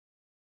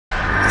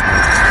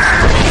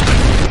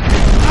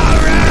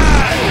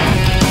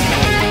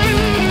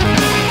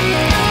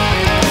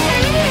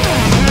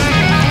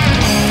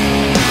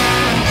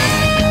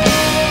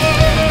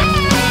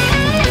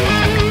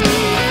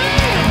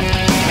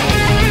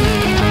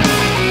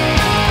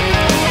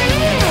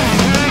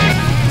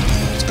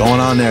Going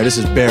on there, this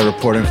is Bear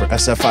reporting for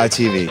SFI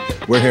TV.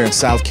 We're here in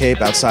South Cape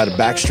outside of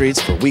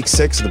BackStreets for week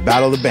 6 of the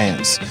Battle of the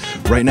Bands.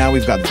 Right now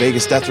we've got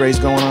Vegas Death Rays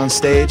going on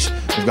stage,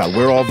 we've got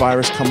We're All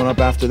Virus coming up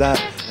after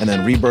that, and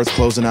then Rebirth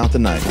closing out the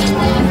night.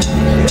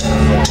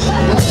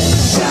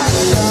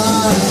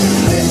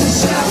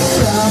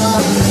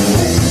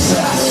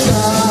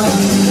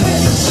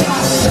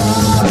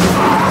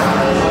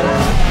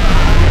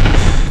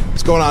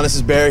 What's going on? This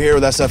is Bear here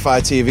with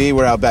SFI TV.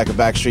 We're out back at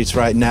BackStreets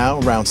right now,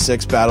 round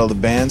 6, Battle of the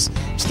Bands.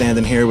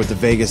 Standing here with the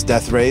Vegas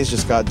Death Rays.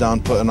 Just got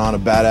done putting on a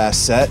badass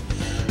set.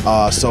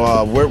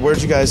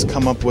 Where'd you guys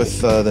come up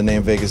with the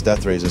name Vegas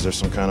Death Rays? Is there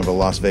some kind of a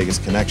Las Vegas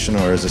connection,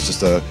 or is this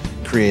just a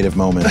creative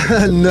moment?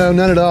 No,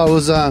 none at all. It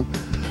was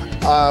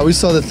we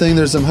saw the thing.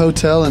 There's some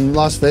hotel in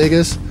Las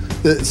Vegas.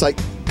 It's like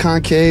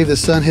concave. The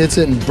sun hits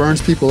it and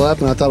burns people up,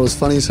 and I thought it was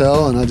funny as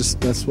hell. And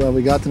that's why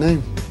we got the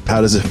name.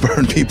 How does it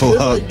burn people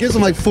up? It gives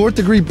them like 4th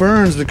degree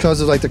burns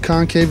because of like the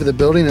concave of the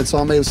building. It's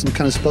all made with some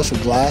kind of special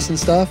glass and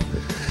stuff.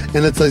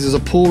 And it's like there's a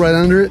pool right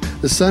under it.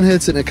 The sun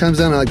hits it and it comes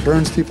down and like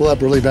burns people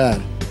up really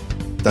bad.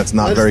 That's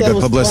not very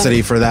good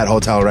publicity for that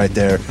hotel right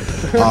there.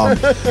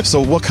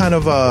 So what kind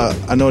of,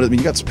 I know that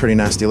you got some pretty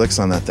nasty licks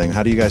on that thing.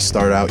 How do you guys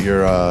start out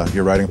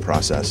your writing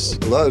process?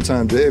 A lot of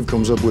time Dave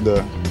comes up with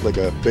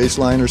a bass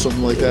line or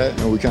something like that,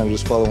 and we kind of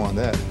just follow on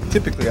that.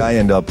 Typically I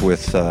end up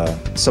with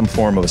some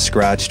form of a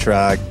scratch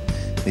track.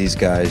 These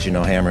guys,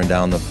 hammering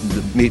down the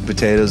meat and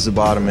potatoes, the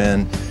bottom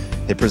end.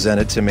 They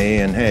present it to me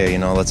and, hey,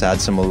 let's add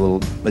some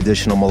little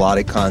additional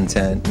melodic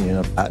content,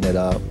 fatten it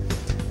up.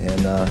 And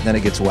then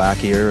it gets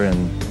wackier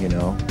and,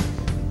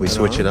 we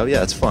switch it up.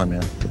 Yeah, it's fun,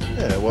 man.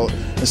 Yeah, well,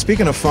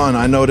 speaking of fun,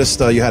 I noticed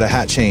you had a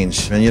hat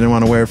change, and you didn't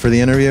want to wear it for the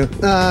interview?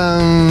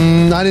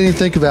 I didn't even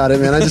think about it,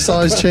 man. I just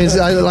always change.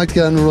 I like to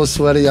get real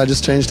sweaty. I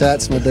just changed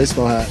hats, my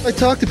baseball hat. I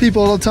talk to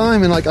people all the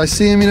time, and I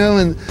see them,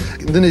 and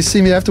then they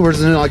see me afterwards,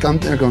 and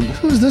they're going,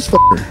 "Who's this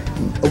f***er?"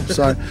 Oh,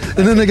 sorry.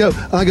 And then I go,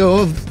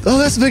 "Oh,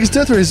 that's the Vegas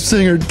Death Rays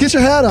singer. Get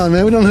your hat on,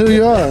 man. We don't know who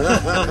you are."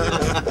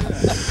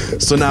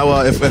 So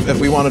now, if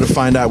we wanted to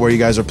find out where you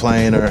guys are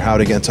playing or how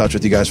to get in touch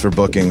with you guys for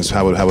bookings,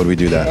 how would we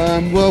do that?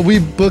 Well, we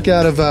book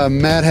out of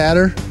Mad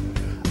Hatter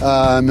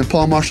in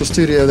Paul Marshall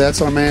Studio.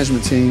 That's our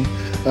management team.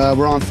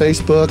 We're on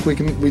Facebook.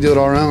 We do it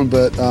our own,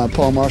 but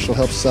Paul Marshall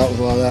helps us out with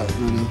a lot of that.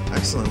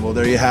 Excellent. Well,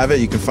 there you have it.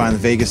 You can find the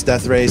Vegas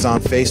Death Rays on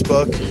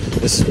Facebook.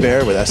 This is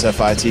Bear with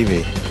SFI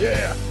TV.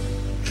 Yeah.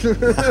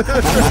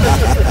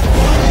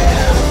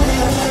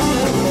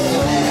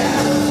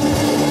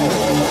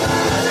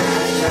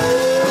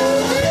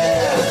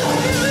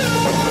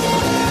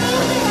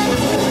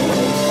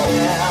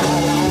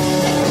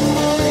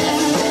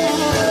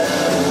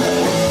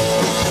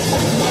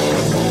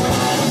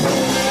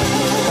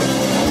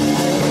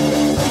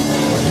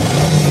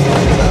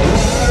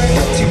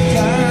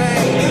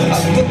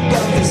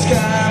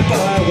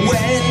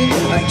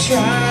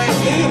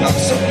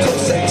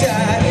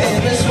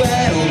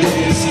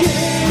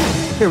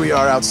 Here we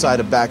are outside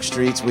of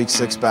BackStreets, week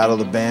 6 Battle of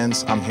the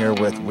Bands. I'm here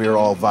with We're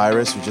All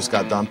Virus. We just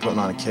got done putting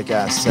on a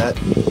kick-ass set.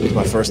 It was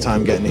my first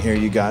time getting to hear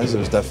you guys. It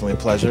was definitely a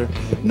pleasure.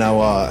 Now,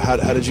 how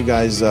did you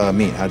guys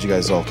meet? How did you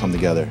guys all come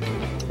together?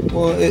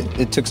 Well,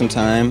 it took some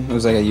time. It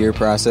was like a year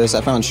process.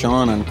 I found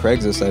Sean on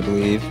Craigslist, I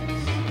believe,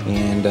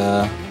 and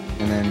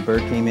then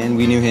Bert came in.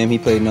 We knew him. He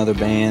played in other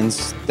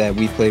bands that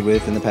we've played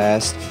with in the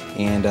past,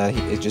 and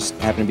it just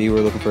happened to be we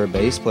were looking for a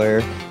bass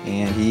player,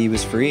 and he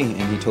was free,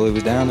 and he totally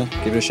was down to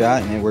give it a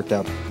shot, and it worked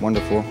out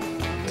wonderful.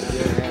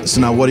 So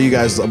now, what are you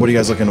guys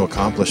looking to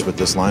accomplish with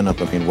this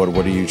lineup? I mean,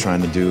 what are you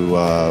trying to do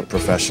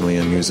professionally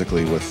and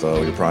musically with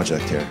your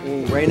project here?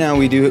 Right now,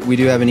 we do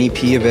have an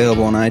EP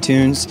available on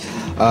iTunes.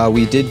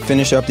 We did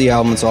finish up the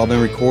album. It's all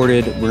been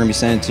recorded. We're gonna be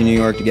sending it to New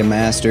York to get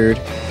mastered.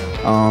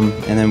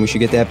 And then we should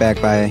get that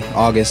back by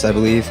August, I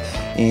believe.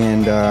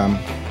 And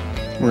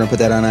we're gonna put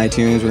that on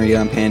iTunes. We're gonna get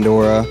on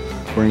Pandora.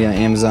 We're gonna get on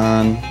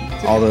Amazon.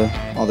 All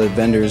the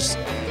vendors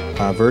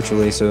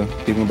virtually, so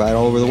people can buy it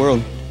all over the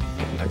world.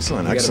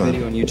 Excellent, we excellent.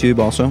 got a video on YouTube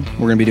also.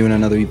 We're gonna be doing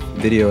another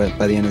video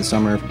by the end of the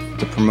summer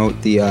to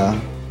promote the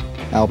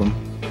album.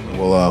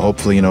 Well,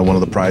 hopefully, one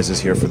of the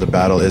prizes here for the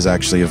battle is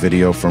actually a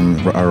video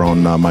from our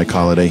own Mike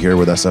Holiday here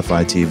with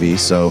SFI TV.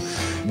 So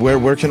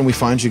where can we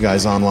find you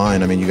guys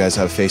online? I mean, you guys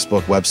have a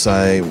Facebook,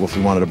 website. If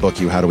we wanted to book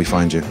you, how do we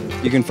find you?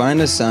 You can find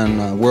us on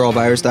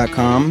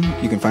we'reallvirus.com.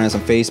 You can find us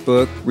on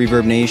Facebook,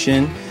 Reverb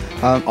Nation,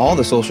 all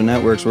the social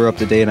networks. We're up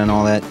to date on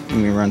all that.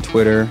 We're on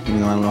Twitter, even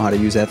though I don't know how to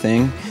use that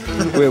thing.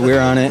 We're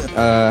on it.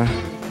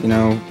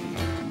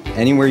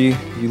 Anywhere you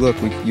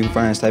look, you can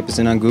find us. Type us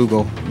in on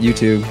Google,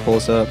 YouTube, pull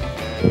us up.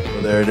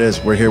 Well, there it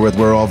is. We're here with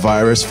We're All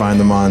Virus. Find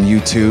them on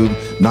YouTube,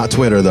 not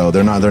Twitter though.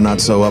 They're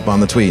not so up on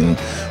the tweeting,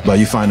 but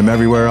you find them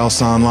everywhere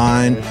else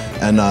online.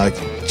 And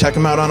check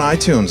them out on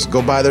iTunes.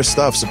 Go buy their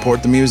stuff.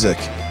 Support the music.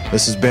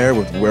 This is Bear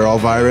with We're All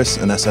Virus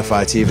and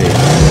SFI TV.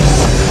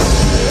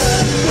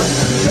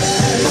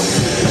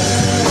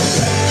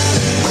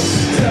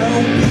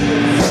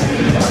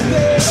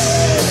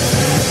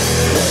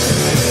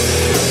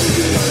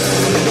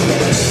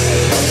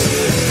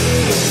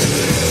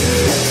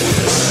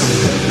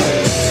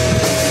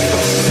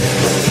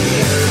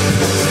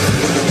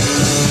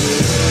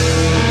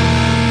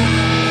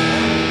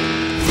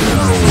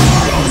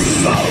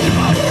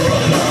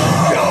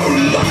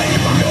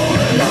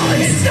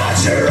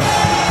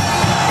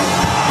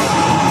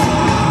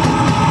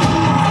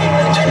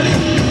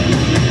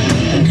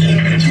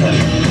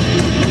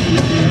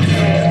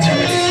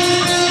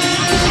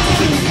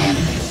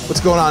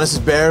 What's going on? This is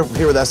Bear. We're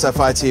here with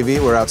SFI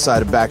TV. We're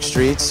outside of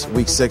BackStreets,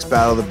 Week 6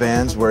 Battle of the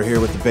Bands. We're here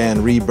with the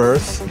band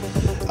Rebirth.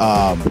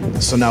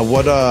 So now,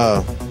 what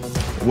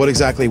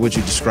exactly would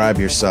you describe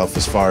yourself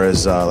as far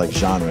as like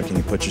genre? Can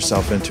you put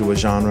yourself into a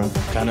genre?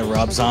 Kind of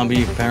Rob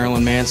Zombie,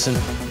 Marilyn Manson,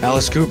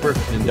 Alice Cooper.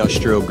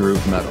 Industrial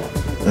groove metal.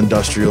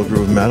 Industrial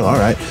groove metal. All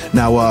right.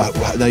 Now,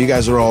 now you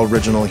guys are all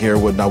original here.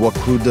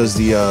 Who does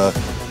the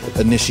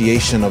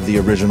initiation of the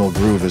original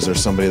groove? Is there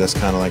somebody that's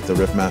kind of like the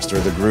riff master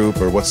of the group,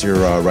 or what's your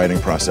writing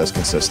process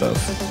consist of?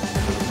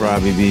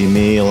 Probably be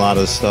me. A lot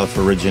of the stuff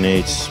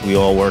originates. We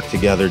all work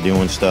together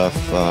doing stuff.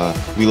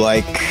 We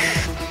like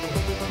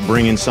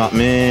bringing something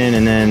in,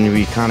 and then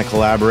we kind of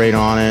collaborate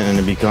on it, and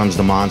it becomes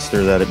the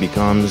monster that it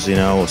becomes. You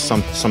know,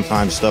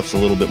 sometimes stuff's a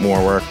little bit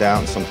more worked out,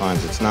 and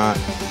sometimes it's not.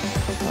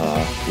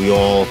 We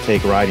all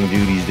take writing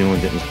duties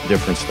doing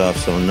different stuff,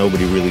 so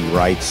nobody really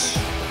writes,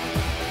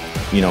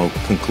 you know,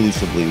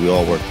 conclusively. We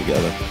all work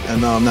together.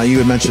 And now you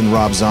had mentioned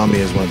Rob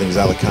Zombie as one of the things. Is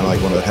that like kind of like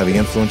one of the heavy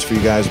influence for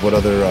you guys? What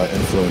other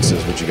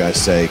influences would you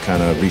guys say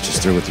kind of reaches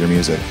through with your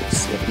music?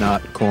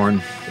 Not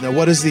Korn. Now,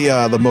 what is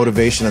the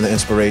motivation and the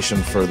inspiration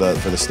for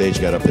the stage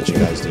getup that you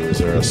guys do? Is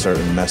there a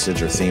certain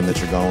message or theme that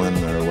you're going,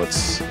 or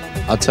what's?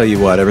 I'll tell you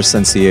what, ever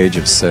since the age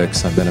of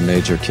 6, I've been a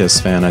major Kiss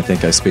fan. I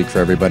think I speak for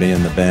everybody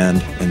in the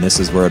band, and this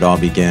is where it all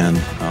began.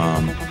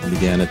 It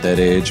began at that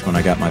age when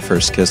I got my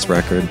first Kiss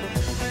record,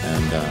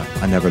 and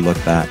I never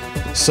looked back.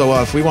 So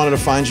if we wanted to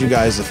find you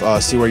guys,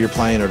 see where you're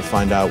playing, or to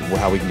find out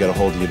how we can get a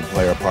hold of you to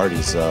play our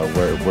parties,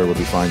 where would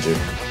we find you?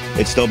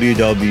 It's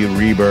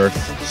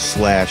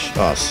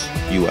www.rebirth/us,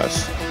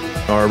 US.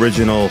 Our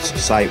original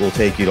site will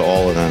take you to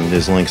all of them.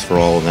 There's links for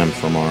all of them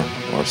from our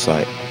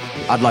site.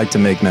 I'd like to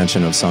make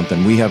mention of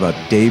something. We have a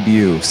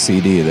debut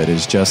CD that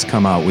has just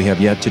come out. We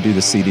have yet to do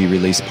the CD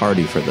release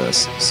party for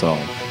this, so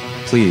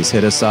please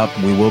hit us up.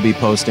 We will be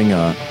posting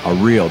a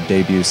real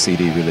debut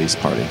CD release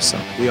party. So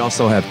we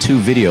also have 2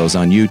 videos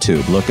on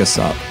YouTube. Look us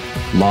up,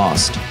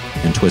 Lost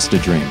and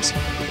Twisted Dreams.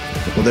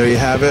 Well, there you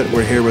have it.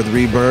 We're here with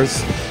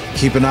Rebirth.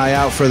 Keep an eye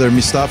out for their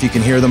stuff. You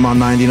can hear them on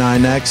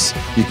 99X.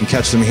 You can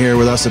catch them here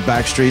with us at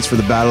BackStreets for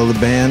the Battle of the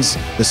Bands.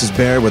 This is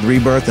Bear with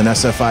Rebirth and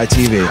SFI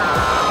TV.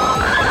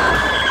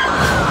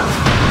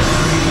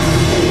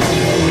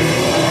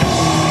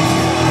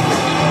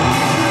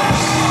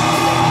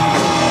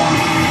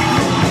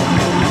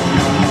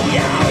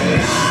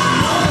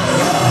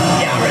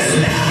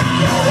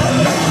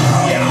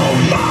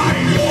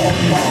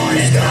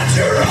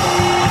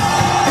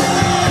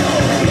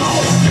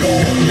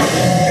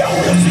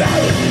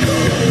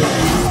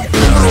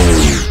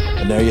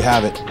 And there you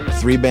have it.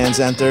 3 bands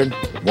entered,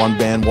 1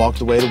 band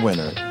walked away the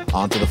winner.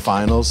 On to the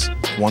finals,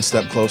 1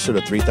 step closer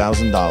to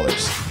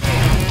 $3,000.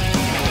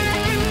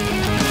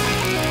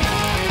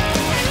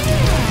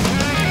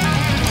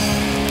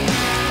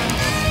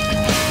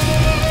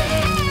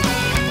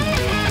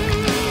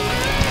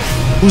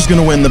 Who's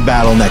gonna win the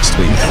battle next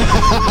week?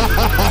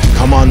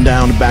 Come on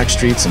down to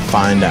BackStreets and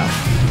find out.